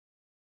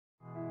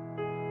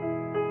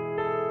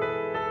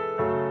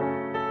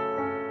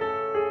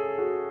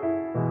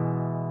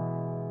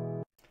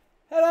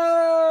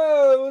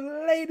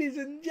ladies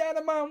and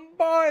gentlemen,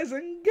 boys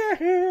and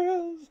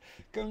girls,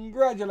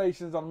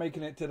 congratulations on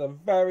making it to the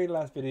very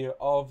last video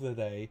of the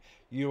day.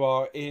 You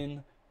are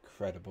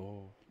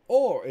incredible.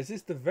 Or is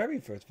this the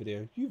very first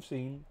video you've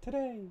seen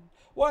today?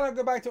 Why not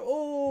go back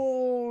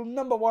to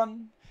number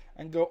one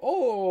and go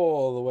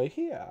all the way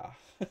here?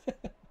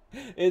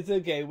 It's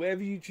okay.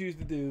 Whatever you choose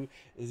to do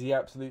is the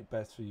absolute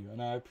best for you,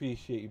 and I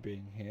appreciate you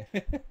being here.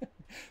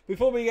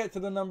 Before we get to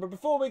the number,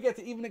 before we get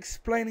to even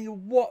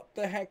explaining what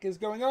the heck is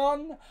going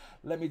on,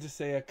 let me just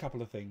say a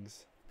couple of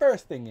things.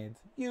 First thing is,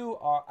 you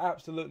are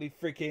absolutely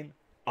freaking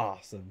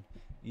awesome.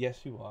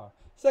 Yes, you are.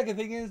 Second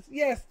thing is,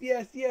 yes,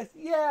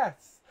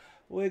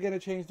 we're going to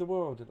change the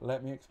world.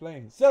 Let me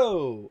explain.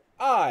 So,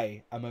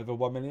 I am over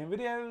 1 million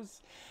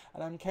videos,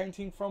 and I'm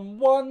counting from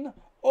 1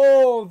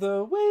 all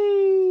the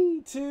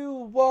way to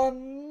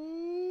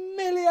 1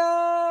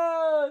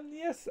 million.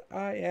 Yes,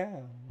 I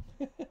am.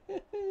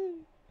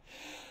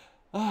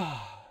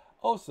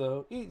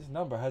 Also, each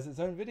number has its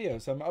own video,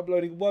 so I'm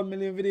uploading 1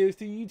 million videos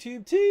to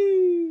YouTube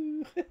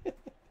too.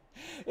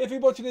 If you're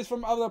watching this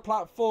from other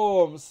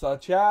platforms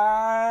such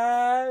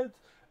as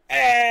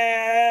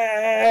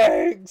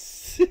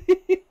X,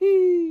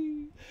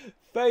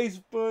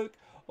 Facebook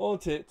or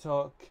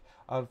TikTok,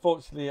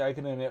 unfortunately I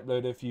can only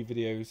upload a few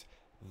videos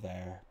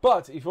there.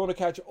 But if you want to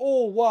catch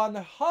all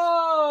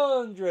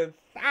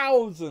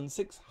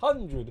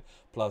 100,600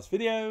 plus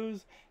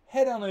videos,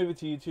 head on over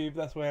to YouTube.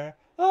 That's where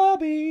I'll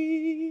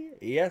be.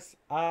 Yes,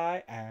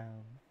 I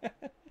am.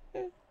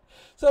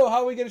 So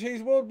how are we going to change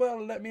the world?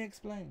 Well, let me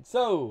explain.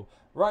 So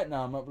right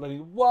now I'm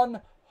uploading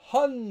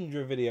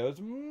 100 videos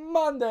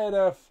Monday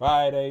to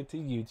Friday to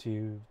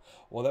YouTube.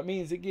 Well, that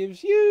means it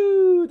gives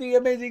you, the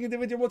amazing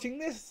individual watching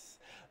this,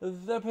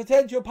 the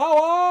potential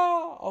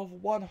power of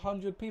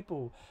 100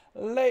 people.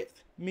 Let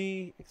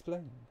me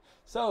explain.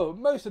 So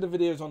most of the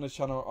videos on this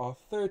channel are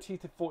 30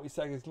 to 40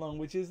 seconds long,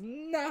 which is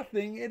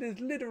nothing. It is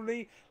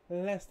literally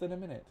less than a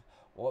minute.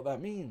 What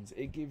that means,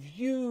 it gives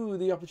you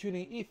the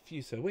opportunity, if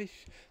you so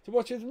wish, to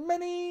watch as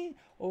many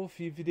or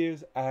few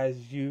videos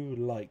as you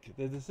like.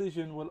 The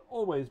decision will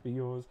always be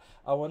yours.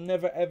 I will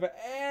never, ever,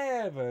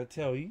 ever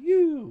tell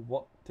you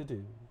what to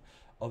do.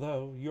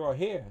 Although you are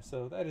here,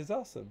 so that is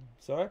awesome.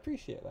 So I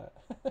appreciate that.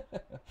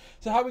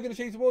 So how are we going to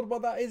change the world? Well,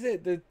 that is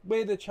it. The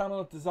way the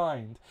channel is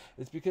designed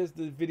is because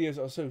the videos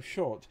are so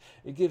short.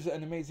 It gives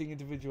an amazing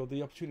individual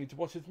the opportunity to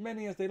watch as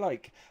many as they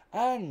like.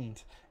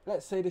 And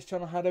let's say this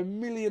channel had 1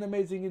 million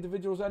amazing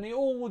individuals and they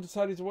all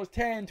decided to watch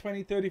 10,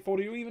 20, 30,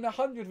 40 or even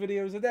 100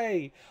 videos a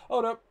day.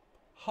 Hold up.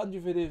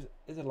 100 videos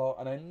is a lot,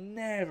 and I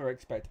never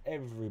expect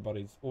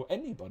everybody's or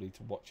anybody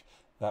to watch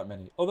that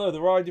many. Although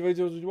there are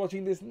individuals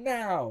watching this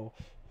now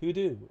who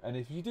do. And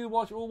if you do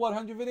watch all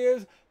 100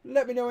 videos,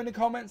 let me know in the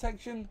comment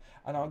section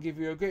and I'll give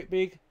you a great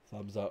big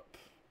thumbs up.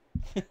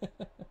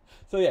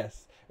 So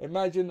yes,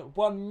 imagine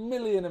 1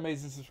 million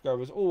amazing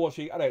subscribers all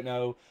watching, I don't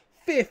know,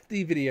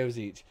 50 videos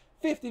each.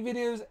 50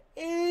 videos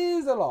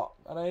is a lot,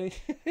 and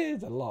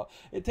it's a lot.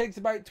 It takes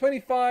about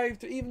 25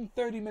 to even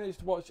 30 minutes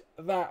to watch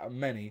that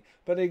many.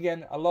 But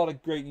again, a lot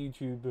of great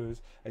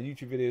YouTubers and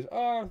YouTube videos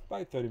are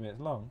about 30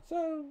 minutes long.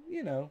 So,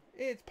 you know,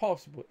 it's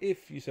possible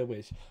if you so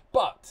wish.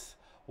 But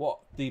what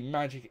the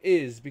magic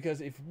is,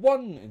 because if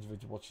one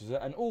individual watches it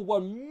and all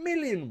 1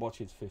 million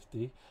watches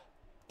 50,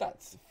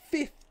 that's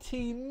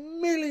 50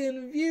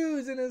 million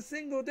views in a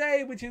single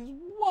day, which is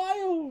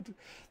wild.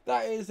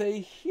 That is a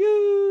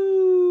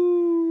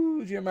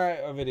huge amount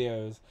of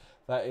videos.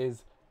 That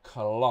is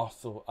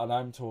colossal, and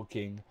I'm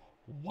talking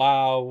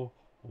wow,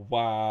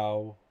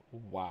 wow,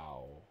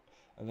 wow.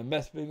 And the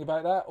best thing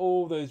about that,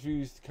 all those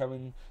views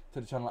coming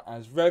to the channel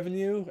as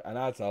revenue, and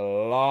that's a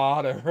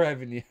lot of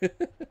revenue.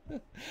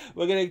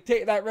 We're going to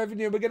take that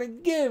revenue and we're going to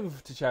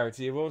give to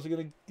charity. We're also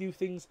going to do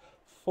things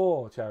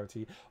for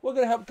charity. We're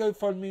going to help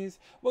GoFundMes.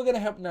 We're going to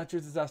help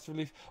natural disaster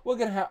relief. We're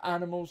going to help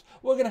animals.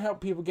 We're going to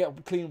help people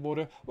get clean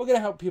water. We're going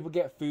to help people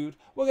get food.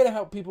 We're going to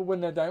help people when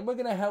they're down. We're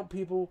going to help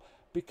people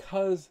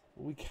because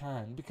we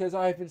can. Because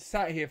I've been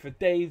sat here for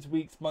days,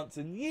 weeks, months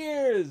and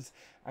years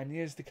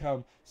to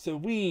come, so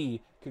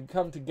we can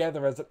come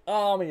together as an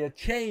army of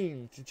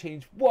change to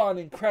change one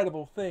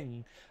incredible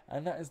thing,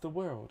 and that is the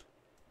world.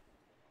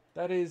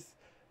 That is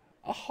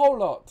a whole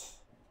lot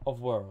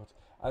of world.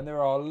 And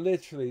there are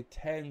literally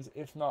tens,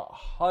 if not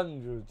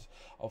hundreds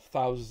of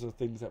thousands of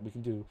things that we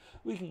can do.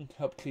 We can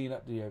help clean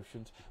up the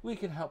oceans. We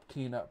can help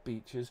clean up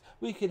beaches.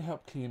 We can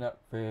help clean up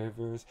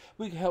rivers.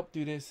 We can help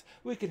do this.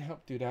 We can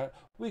help do that.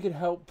 We can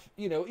help,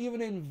 you know,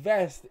 even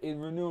invest in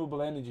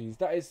renewable energies.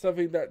 That is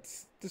something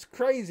that's just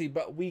crazy,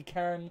 but we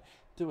can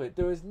do it.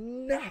 There is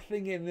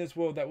nothing in this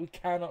world that we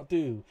cannot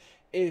do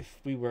if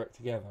we work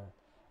together.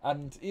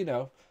 And, you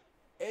know,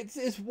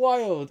 it's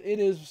wild. It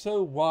is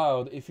so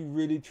wild if you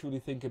really truly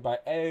think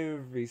about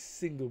every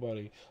single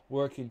body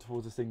working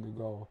towards a single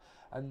goal.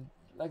 And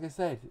like I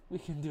said, we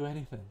can do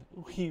anything.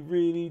 We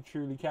really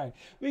truly can.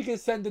 We could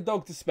send a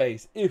dog to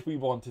space if we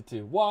wanted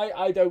to. Why?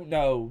 I don't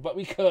know, but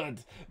we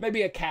could.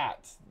 Maybe a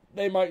cat.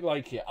 They might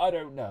like it. I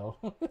don't know.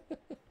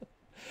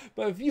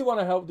 But if you want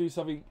to help do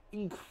something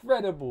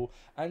incredible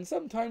and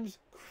sometimes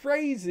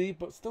crazy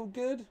but still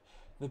good,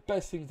 the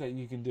best things that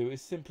you can do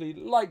is simply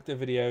like the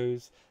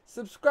videos,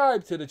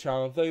 subscribe to the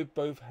channel. They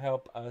both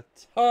help a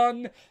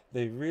ton.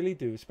 They really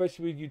do,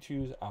 especially with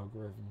YouTube's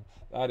algorithm.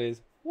 That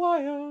is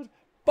wild.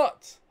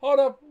 But hold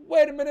up,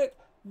 wait a minute.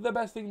 The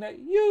best thing that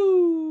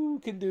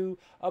you can do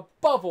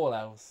above all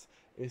else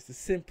is to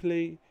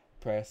simply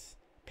press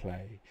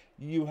play.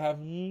 You have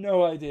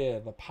no idea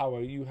the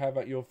power you have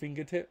at your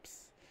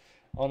fingertips.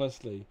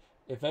 Honestly,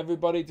 if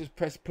everybody just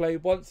press play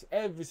once,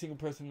 every single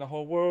person in the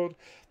whole world,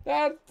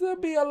 that'd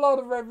be a lot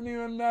of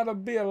revenue and that'll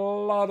be a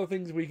lot of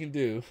things we can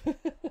do.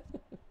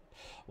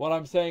 What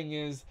I'm saying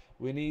is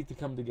we need to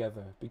come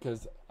together,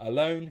 because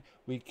alone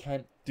we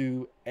can't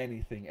do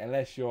anything.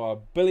 Unless you're a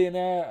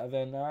billionaire,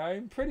 then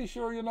I'm pretty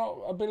sure you're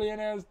not a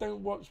billionaire.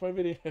 Don't watch my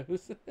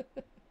videos.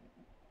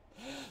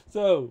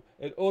 So,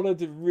 in order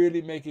to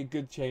really make a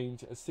good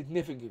change, a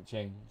significant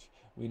change,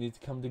 we need to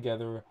come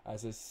together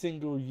as a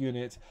single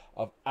unit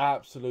of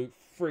absolute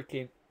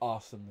freaking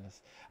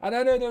awesomeness. And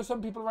I know there are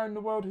some people around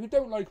the world who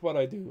don't like what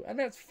I do, and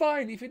that's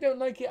fine. If you don't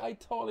like it, I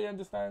totally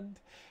understand.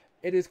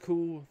 It is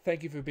cool.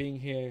 Thank you for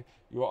being here.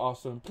 You're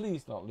awesome.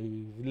 Please not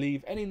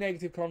leave any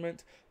negative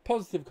comment,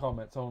 positive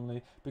comments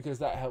only, because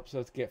that helps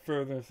us get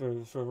further and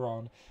further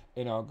on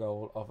in our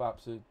goal of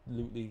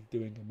absolutely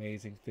doing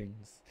amazing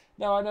things.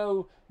 Now, I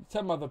know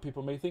some other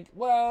people may think,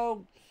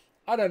 well,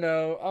 I don't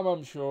know, I'm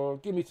unsure,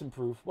 give me some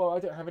proof. Well, I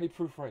don't have any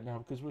proof right now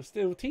because we're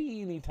still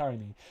teeny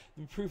tiny.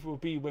 The proof will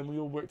be when we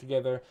all work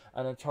together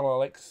and the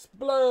channel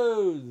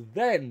explodes.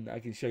 Then I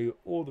can show you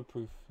all the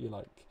proof you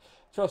like.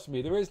 Trust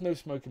me, there is no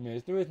smoke and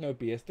mirrors, there is no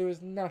BS, there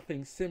is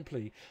nothing.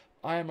 Simply,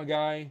 I am a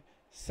guy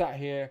sat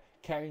here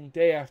counting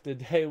day after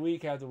day,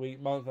 week after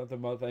week, month after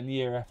month, and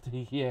year after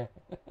year.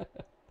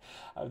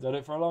 I've done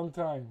it for a long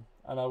time,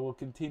 and I will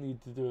continue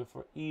to do it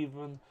for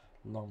even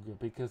longer,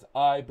 because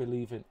I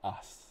believe in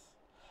us.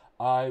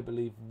 I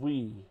believe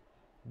we,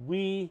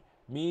 me,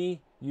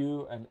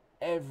 you, and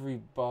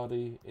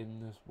everybody in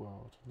this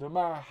world, no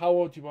matter how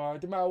old you are,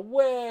 no matter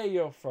where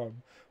you're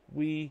from,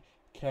 we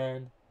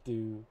can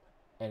do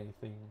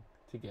anything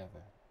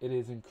together. It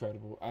is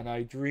incredible, and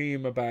I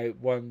dream about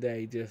one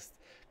day just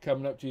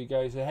coming up to you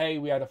guys and say, hey,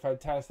 we had a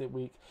fantastic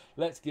week,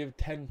 let's give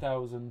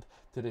 10,000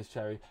 to this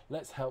charity,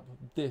 let's help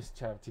this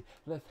charity,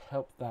 let's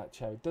help that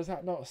charity. Does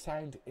that not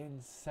sound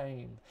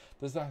insane?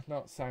 Does that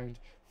not sound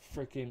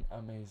freaking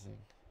amazing?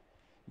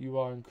 You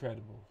are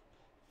incredible.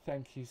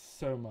 Thank you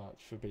so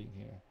much for being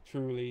here.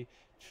 Truly,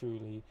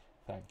 truly,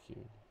 thank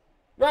you.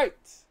 Right,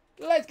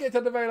 let's get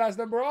to the very last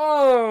number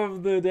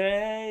of the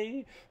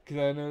day, because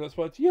I know that's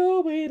what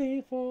you're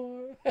waiting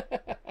for.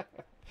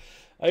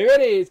 Are you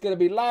ready? It's going to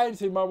be live,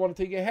 so you might want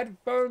to take your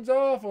headphones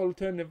off or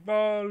turn the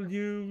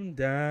volume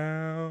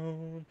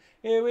down.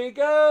 Here we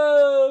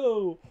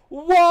go.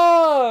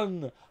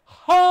 100,000.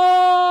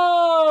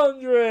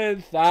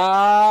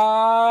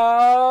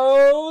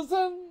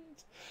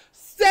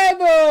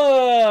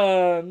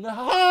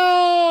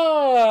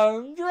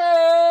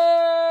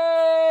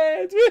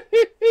 700.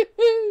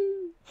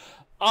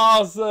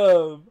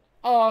 Awesome.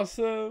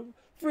 Awesome.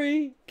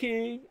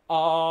 Freaking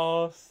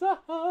awesome.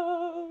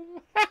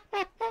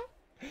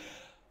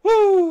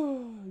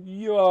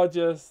 You are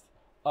just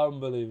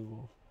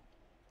unbelievable.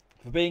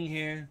 For being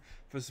here,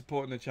 for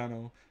supporting the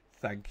channel,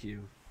 thank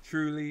you.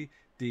 Truly,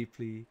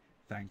 deeply,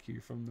 thank you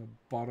from the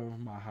bottom of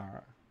my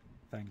heart.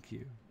 Thank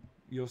you.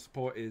 Your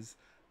support is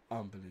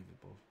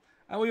unbelievable.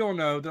 And we all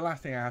know the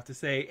last thing I have to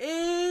say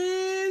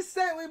is,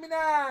 say it with me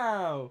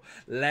now.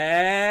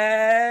 Let's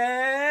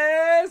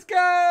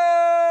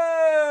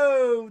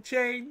go!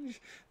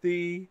 Change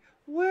the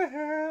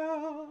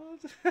world.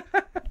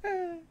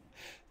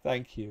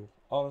 Thank you.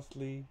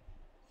 Honestly,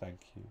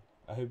 thank you.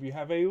 I hope you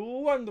have a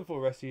wonderful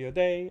rest of your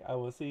day. I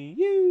will see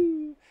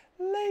you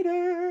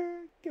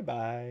later.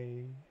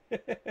 Goodbye.